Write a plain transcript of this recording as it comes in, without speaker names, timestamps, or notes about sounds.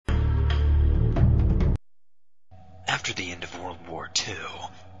After the end of World War II,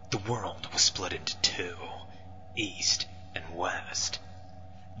 the world was split into two, East and West.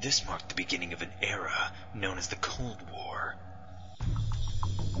 This marked the beginning of an era known as the Cold War.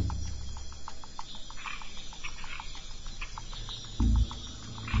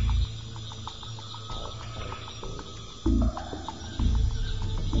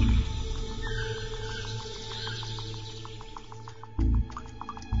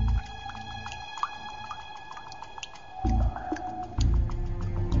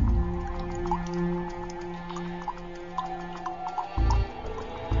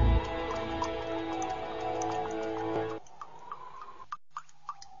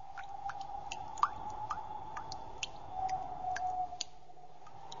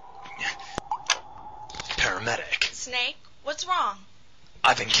 Paramedic. Snake, what's wrong?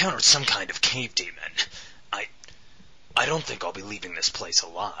 I've encountered some kind of cave demon. I don't think I'll be leaving this place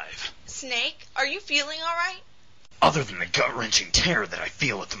alive. Snake, are you feeling alright? Other than the gut-wrenching terror that I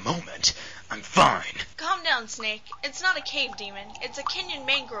feel at the moment, I'm fine. Calm down, Snake. It's not a cave demon. It's a Kenyan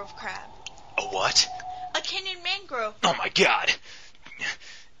mangrove crab. A what? A Kenyan mangrove. Oh my god!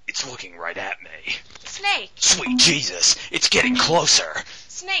 It's looking right at me. Snake! Sweet Jesus, it's getting closer.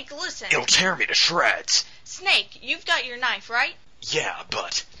 Snake, listen. It'll tear me to shreds. Snake, you've got your knife, right? Yeah,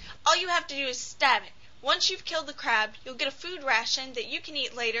 but... All you have to do is stab it. Once you've killed the crab, you'll get a food ration that you can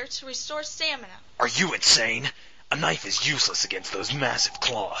eat later to restore stamina. Are you insane? A knife is useless against those massive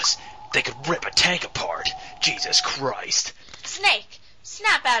claws. They could rip a tank apart. Jesus Christ. Snake,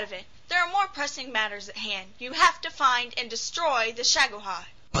 snap out of it. There are more pressing matters at hand. You have to find and destroy the Shagohai.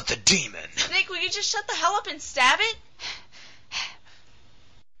 But the demon... Snake, will you just shut the hell up and stab it?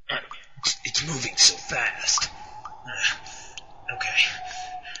 It's moving so fast. Okay.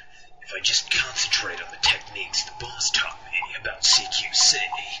 If I just concentrate on the techniques the boss taught me about CQC,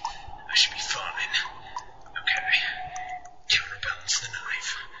 I should be fine. Okay. Counterbalance the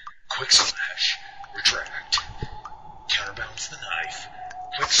knife. Quick slash. Retract. Counterbalance the knife.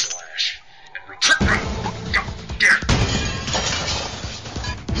 Quick slash. And retract. Go. Get.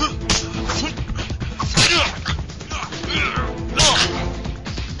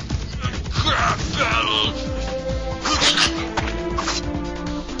 Crap battle.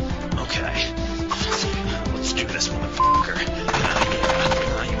 Okay. Let's do this, motherfucker.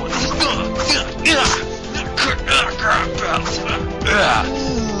 Crap battle.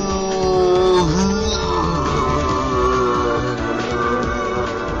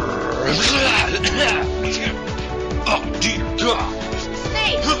 Oh dear God.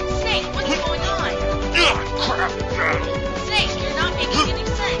 Snake! Snake, what's going on? Crap battle. Snake, you're not making any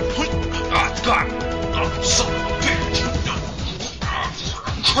sense. God. Oh, son of a bitch.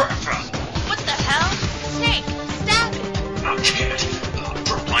 Crap battle. What the hell? Snake, stab it. I can't.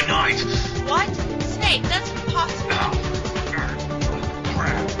 Broke my knife. What? Snake, that's impossible.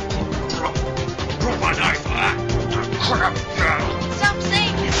 Crap. Broke my knife. Crap battle. Stop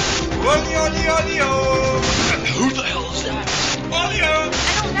saying it. Ollie, ollie, ollie, oh! Who the hell is that? Ollie,